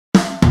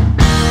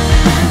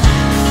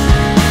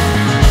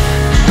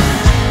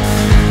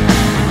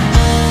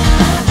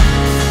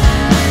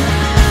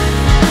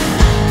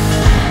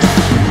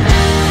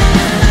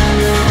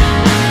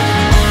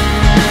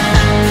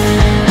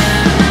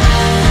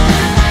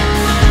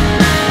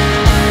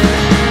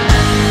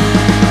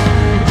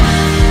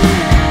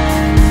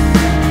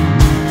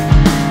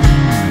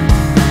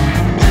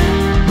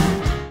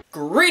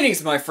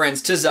Greetings, my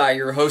friends, 'tis I,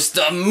 your host,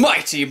 the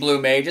mighty Blue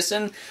Magus,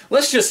 and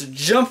let's just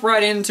jump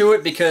right into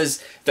it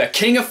because the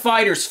King of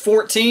Fighters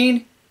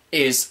 14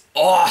 is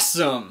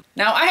awesome!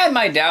 Now, I had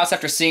my doubts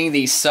after seeing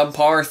the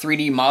subpar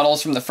 3D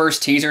models from the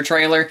first teaser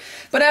trailer,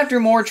 but after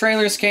more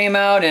trailers came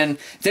out and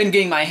then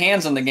getting my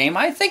hands on the game,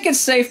 I think it's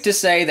safe to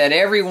say that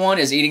everyone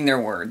is eating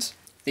their words.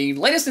 The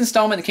latest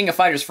installment in the King of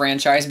Fighters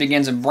franchise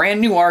begins a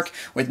brand new arc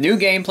with new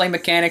gameplay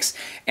mechanics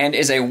and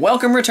is a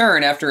welcome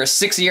return after a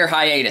 6-year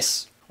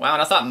hiatus. Wow,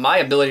 and I thought my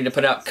ability to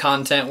put out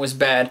content was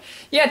bad.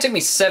 Yeah, it took me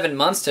 7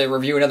 months to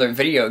review another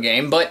video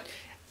game, but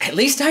at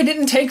least I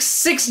didn't take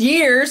 6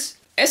 years!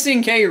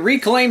 SNK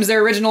reclaims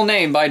their original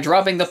name by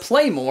dropping the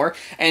play more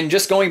and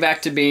just going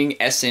back to being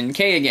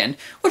SNK again.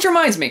 Which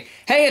reminds me,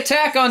 hey,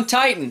 Attack on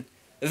Titan!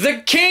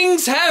 The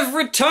Kings have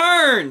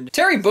returned!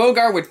 Terry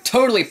Bogard would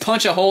totally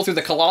punch a hole through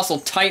the colossal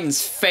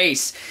Titan's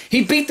face.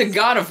 He beat the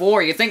God of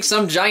War. You think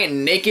some giant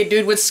naked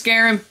dude would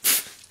scare him?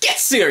 Pfft, get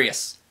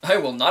serious! I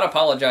will not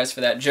apologize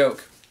for that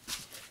joke.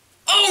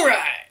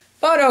 Alright!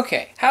 But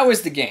okay, how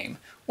is the game?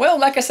 Well,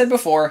 like I said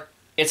before,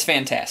 it's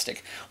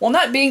fantastic. While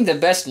not being the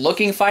best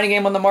looking fighting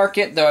game on the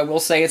market, though I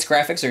will say its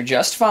graphics are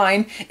just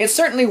fine, it's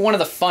certainly one of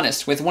the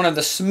funnest, with one of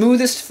the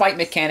smoothest fight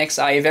mechanics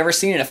I have ever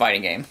seen in a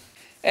fighting game.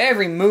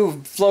 Every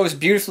move flows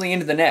beautifully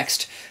into the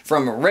next,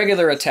 from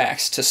regular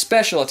attacks, to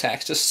special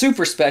attacks, to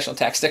super special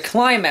attacks, to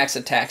climax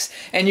attacks,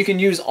 and you can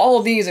use all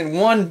of these in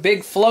one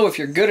big flow if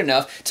you're good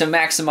enough to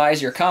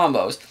maximize your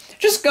combos.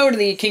 Just go to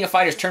the King of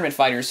Fighters Tournament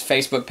Fighters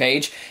Facebook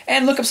page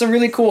and look up some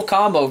really cool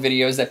combo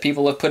videos that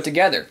people have put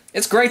together.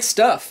 It's great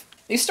stuff.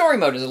 The story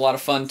mode is a lot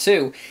of fun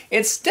too.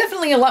 It's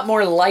definitely a lot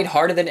more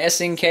lighthearted than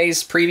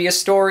SNK's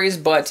previous stories,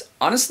 but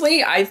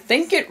honestly, I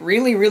think it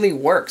really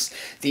works.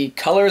 The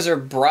colors are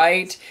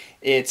bright,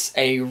 it's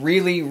a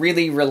really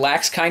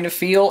relaxed kind of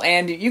feel,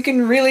 and you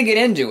can really get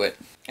into it.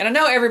 And I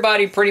know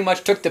everybody pretty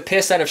much took the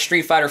piss out of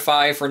Street Fighter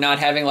V for not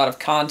having a lot of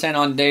content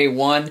on day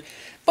one,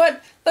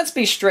 but let's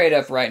be straight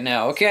up right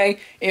now, okay?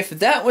 If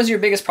that was your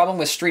biggest problem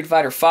with Street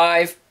Fighter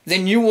V,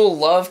 then you will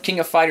love King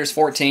of Fighters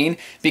 14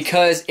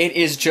 because it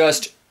is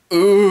just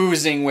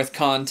oozing with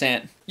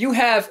content. You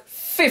have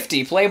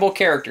 50 playable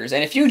characters,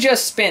 and if you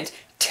just spent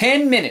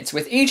 10 minutes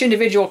with each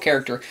individual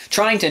character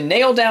trying to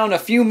nail down a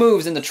few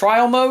moves in the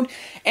trial mode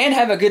and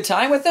have a good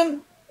time with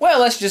them, well,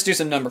 let's just do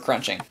some number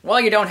crunching.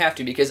 Well, you don't have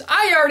to because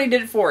I already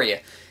did it for you.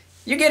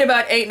 You get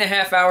about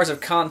 8.5 hours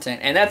of content,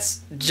 and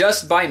that's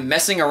just by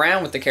messing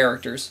around with the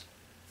characters.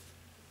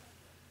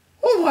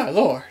 Oh my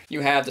lord.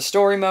 You have the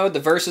story mode, the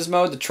versus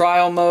mode, the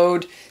trial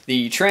mode,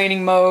 the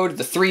training mode,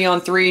 the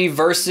 3-on-3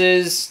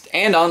 versus,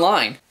 and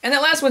online. And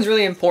that last one's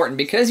really important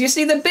because you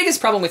see the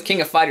biggest problem with King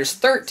of Fighters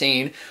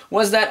 13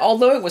 was that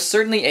although it was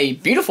certainly a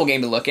beautiful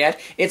game to look at,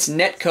 its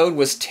netcode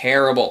was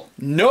terrible.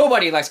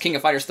 Nobody likes King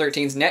of Fighters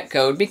 13's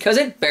netcode because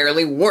it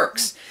barely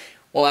works.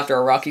 Well, after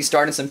a rocky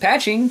start and some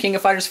patching, King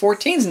of Fighters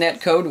 14's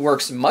netcode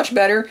works much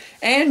better,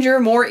 and you're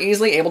more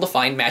easily able to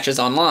find matches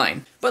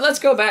online. But let's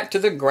go back to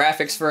the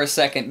graphics for a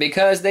second,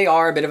 because they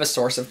are a bit of a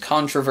source of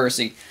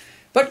controversy.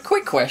 But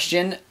quick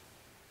question,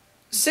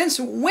 since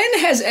when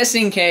has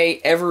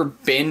SNK ever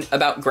been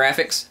about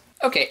graphics?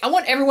 Okay, I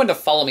want everyone to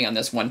follow me on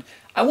this one.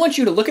 I want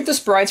you to look at the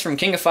sprites from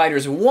King of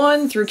Fighters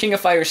 1 through King of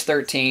Fighters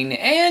 13,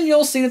 and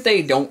you'll see that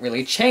they don't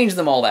really change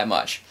them all that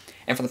much.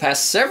 And for the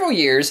past several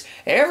years,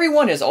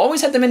 everyone has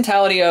always had the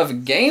mentality of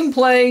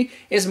gameplay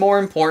is more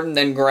important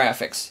than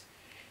graphics.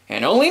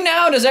 And only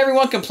now does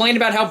everyone complain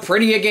about how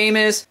pretty a game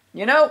is.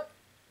 You know,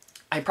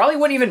 I probably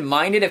wouldn't even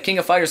mind it if King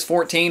of Fighters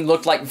 14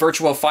 looked like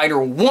Virtua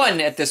Fighter 1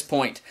 at this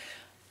point.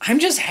 I'm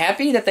just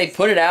happy that they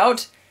put it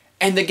out,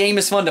 and the game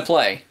is fun to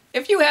play.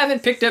 If you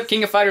haven't picked up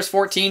King of Fighters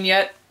 14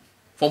 yet,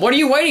 well, what are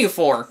you waiting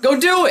for? Go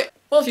do it!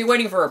 Well, if you're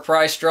waiting for a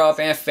price drop,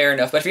 fair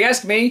enough. But if you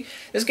ask me,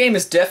 this game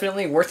is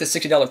definitely worth the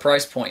 $60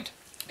 price point.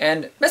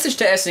 And message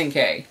to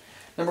SNK.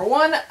 Number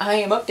 1, I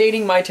am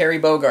updating my Terry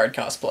Bogard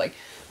cosplay.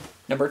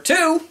 Number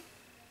 2,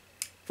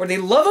 for the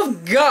love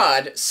of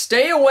God,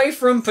 stay away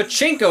from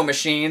pachinko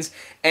machines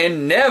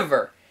and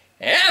never,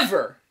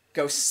 ever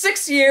go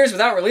 6 years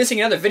without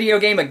releasing another video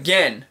game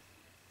again.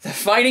 The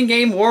fighting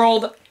game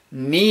world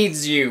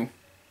needs you.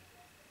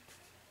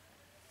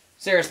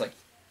 Seriously,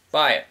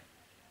 buy it.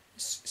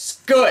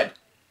 It's good.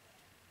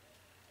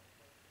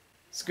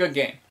 It's a good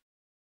game.